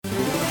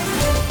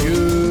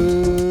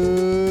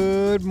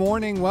Good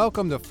morning.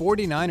 Welcome to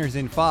 49ers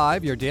in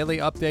 5, your daily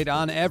update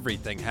on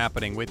everything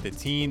happening with the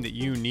team that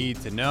you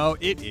need to know.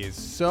 It is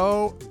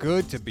so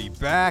good to be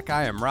back.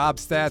 I am Rob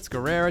Stats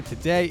Guerrera.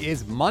 Today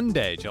is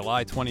Monday,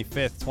 July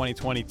 25th,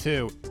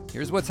 2022.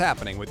 Here's what's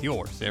happening with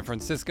your San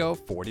Francisco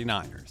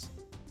 49ers.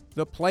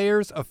 The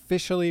players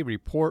officially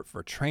report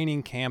for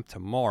training camp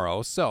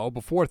tomorrow, so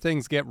before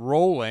things get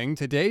rolling,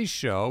 today's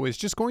show is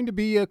just going to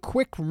be a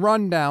quick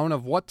rundown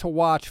of what to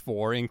watch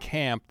for in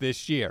camp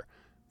this year.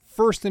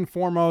 First and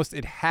foremost,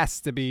 it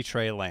has to be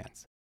Trey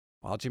Lance.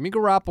 While Jimmy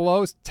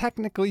Garoppolo is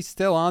technically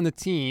still on the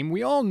team,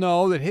 we all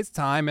know that his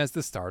time as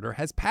the starter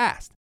has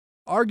passed.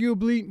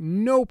 Arguably,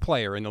 no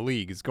player in the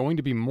league is going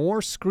to be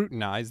more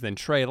scrutinized than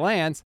Trey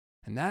Lance,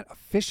 and that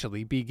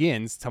officially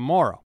begins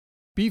tomorrow.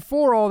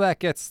 Before all that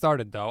gets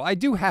started, though, I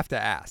do have to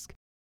ask,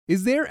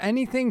 is there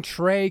anything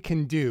Trey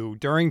can do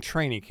during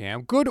training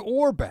camp, good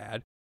or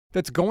bad,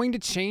 that's going to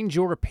change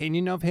your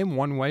opinion of him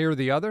one way or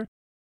the other?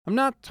 I'm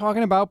not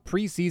talking about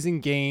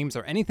preseason games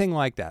or anything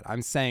like that.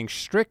 I'm saying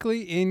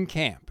strictly in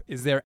camp.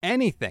 Is there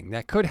anything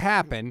that could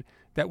happen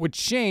that would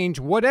change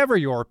whatever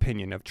your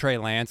opinion of Trey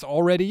Lance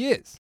already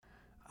is?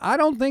 I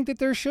don't think that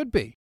there should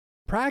be.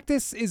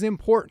 Practice is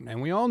important,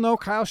 and we all know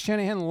Kyle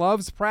Shanahan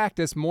loves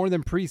practice more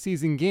than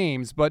preseason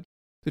games, but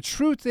the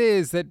truth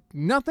is that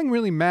nothing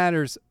really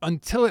matters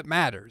until it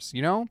matters,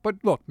 you know?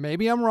 But look,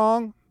 maybe I'm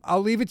wrong.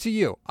 I'll leave it to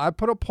you. I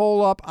put a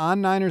poll up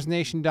on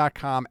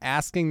NinersNation.com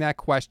asking that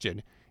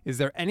question. Is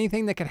there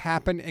anything that could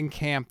happen in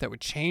camp that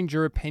would change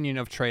your opinion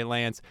of Trey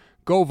Lance?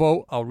 Go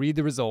vote. I'll read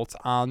the results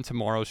on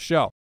tomorrow's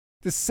show.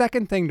 The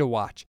second thing to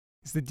watch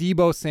is the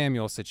Deebo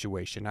Samuel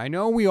situation. I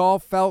know we all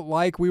felt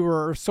like we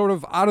were sort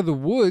of out of the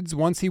woods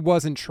once he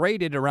wasn't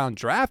traded around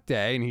draft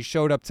day and he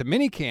showed up to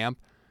minicamp.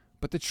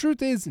 But the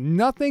truth is,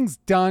 nothing's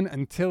done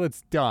until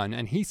it's done,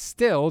 and he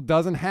still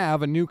doesn't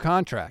have a new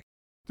contract.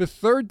 The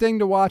third thing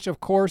to watch, of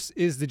course,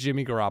 is the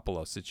Jimmy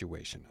Garoppolo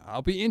situation.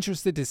 I'll be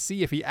interested to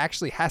see if he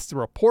actually has to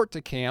report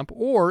to camp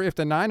or if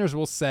the Niners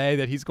will say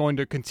that he's going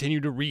to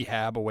continue to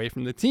rehab away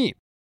from the team.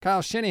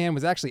 Kyle Shanahan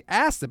was actually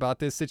asked about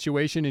this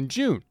situation in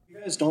June. You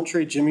guys don't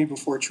trade Jimmy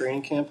before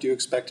training camp. Do you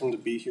expect him to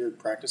be here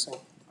practicing?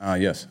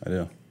 Yes, I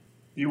do.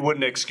 You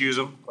wouldn't excuse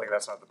him? Like,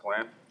 that's not the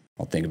plan?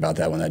 I'll think about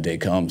that when that day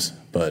comes,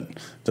 but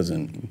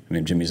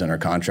Jimmy's under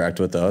contract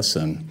with us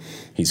and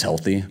he's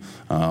healthy.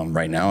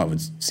 Right now, I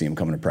would see him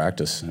coming to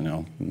practice,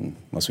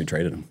 unless we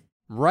traded him.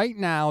 Right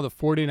now, the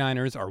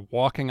 49ers are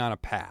walking on a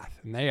path,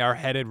 and they are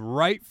headed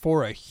right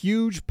for a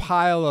huge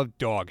pile of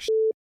dog shit.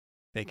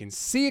 They can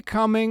see it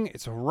coming.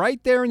 It's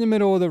right there in the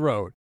middle of the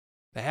road.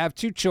 They have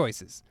two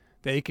choices.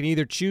 They can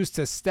either choose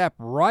to step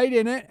right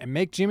in it and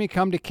make Jimmy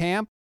come to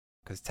camp,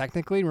 because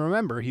technically,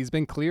 remember, he's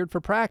been cleared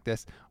for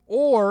practice,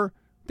 or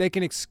they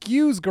can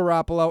excuse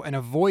Garoppolo and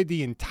avoid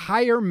the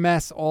entire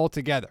mess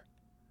altogether.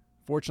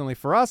 Fortunately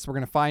for us, we're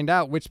going to find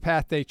out which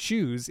path they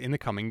choose in the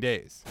coming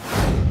days.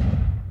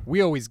 We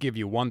always give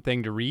you one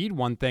thing to read,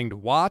 one thing to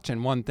watch,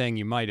 and one thing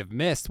you might have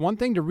missed. One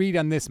thing to read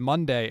on this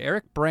Monday,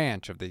 Eric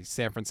Branch of the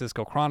San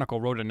Francisco Chronicle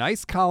wrote a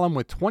nice column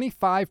with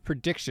 25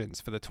 predictions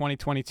for the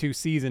 2022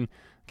 season.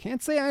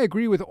 Can't say I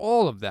agree with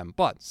all of them,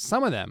 but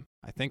some of them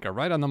I think are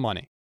right on the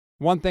money.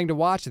 One thing to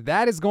watch,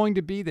 that is going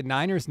to be the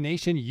Niners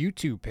Nation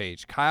YouTube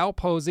page. Kyle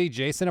Posey,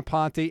 Jason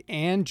Aponte,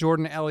 and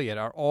Jordan Elliott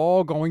are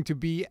all going to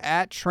be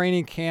at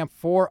training camp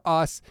for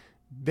us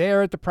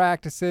there at the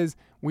practices.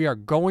 We are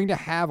going to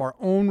have our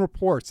own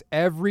reports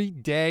every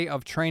day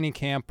of training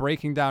camp,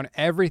 breaking down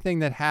everything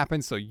that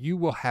happens so you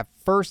will have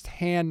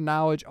firsthand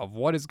knowledge of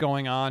what is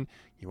going on.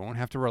 You won't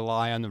have to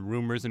rely on the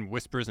rumors and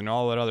whispers and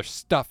all that other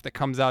stuff that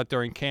comes out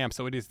during camp,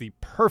 so it is the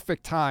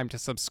perfect time to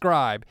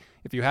subscribe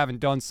if you haven't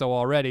done so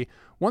already.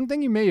 One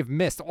thing you may have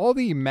missed, all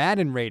the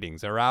Madden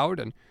ratings are out,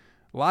 and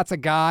lots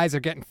of guys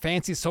are getting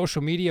fancy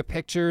social media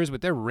pictures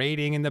with their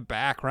rating in the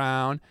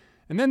background.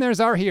 And then there's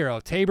our hero,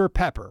 Taybor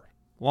Pepper,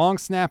 long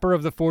snapper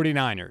of the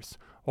 49ers.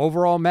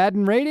 Overall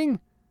Madden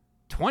rating,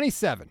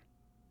 27.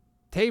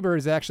 Taybor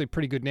is actually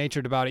pretty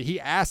good-natured about it. He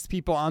asked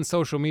people on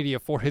social media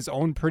for his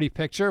own pretty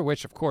picture,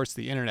 which, of course,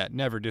 the internet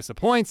never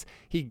disappoints.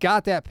 He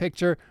got that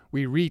picture.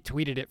 We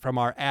retweeted it from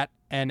our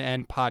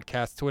 @NN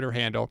Podcast Twitter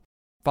handle.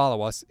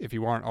 Follow us if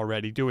you aren't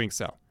already doing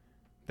so.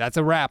 That's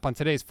a wrap on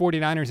today's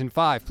 49ers in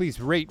 5. Please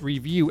rate,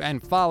 review,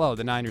 and follow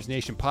the Niners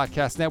Nation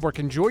Podcast Network.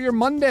 Enjoy your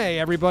Monday,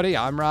 everybody.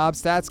 I'm Rob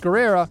Stats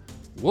Guerrera.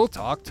 We'll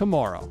talk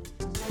tomorrow.